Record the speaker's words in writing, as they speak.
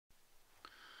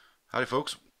Hi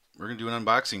folks, we're going to do an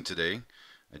unboxing today.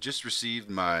 I just received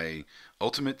my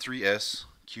Ultimate 3S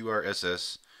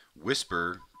QRSS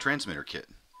Whisper transmitter kit.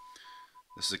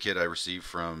 This is a kit I received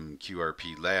from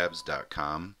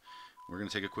QRPlabs.com. We're going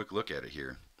to take a quick look at it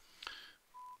here.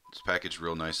 It's packaged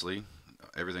real nicely.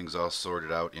 Everything's all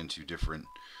sorted out into different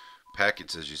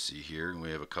packets as you see here.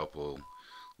 We have a couple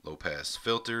low pass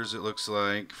filters, it looks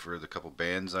like, for the couple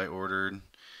bands I ordered.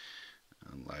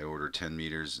 I ordered 10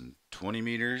 meters and 20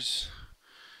 meters.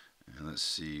 And let's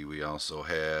see, we also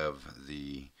have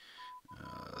the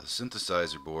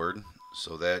synthesizer board.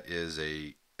 So that is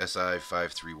a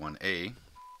SI531A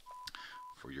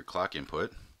for your clock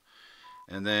input.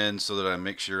 And then, so that I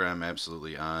make sure I'm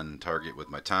absolutely on target with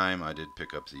my time, I did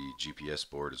pick up the GPS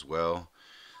board as well.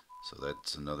 So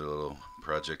that's another little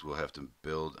project we'll have to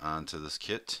build onto this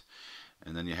kit.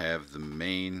 And then you have the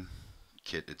main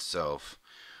kit itself,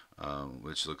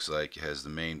 which looks like it has the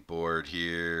main board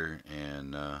here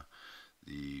and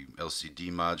the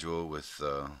LCD module with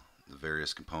the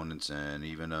various components, and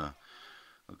even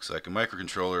looks like a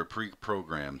microcontroller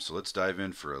pre-programmed. So let's dive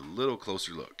in for a little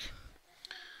closer look.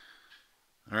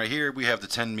 Alright, here we have the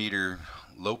 10 meter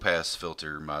low pass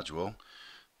filter module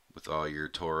with all your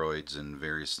toroids and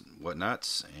various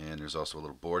whatnots, and there's also a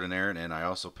little board in there. And I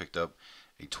also picked up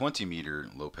a 20 meter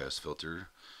low pass filter.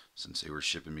 Since they were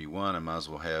shipping me one, I might as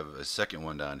well have a second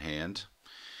one on hand.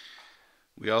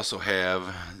 We also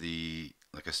have the,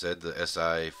 like I said, the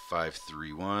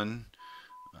SI531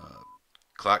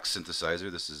 clock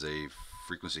synthesizer. This is a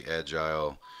frequency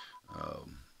agile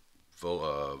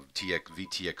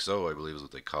VTXO, I believe is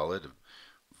what they call it, a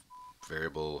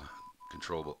variable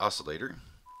controllable oscillator.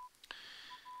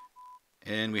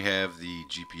 And we have the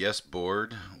GPS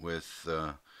board with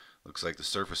looks like the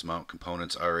surface mount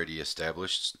components already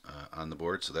established on the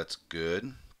board, so that's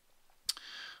good.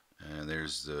 And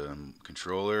there's the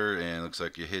controller, and looks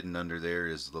like hidden under there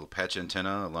is a little patch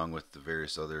antenna along with the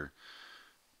various other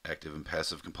active and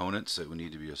passive components that would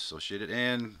need to be associated.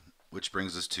 And which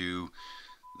brings us to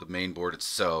the main board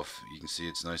itself. You can see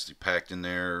it's nicely packed in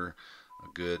there. A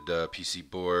good PC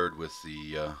board with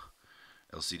the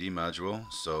LCD module.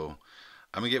 So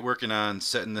I'm going to get working on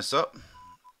setting this up.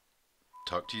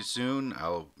 Talk to you soon.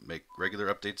 I'll make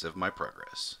regular updates of my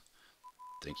progress.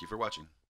 Thank you for watching.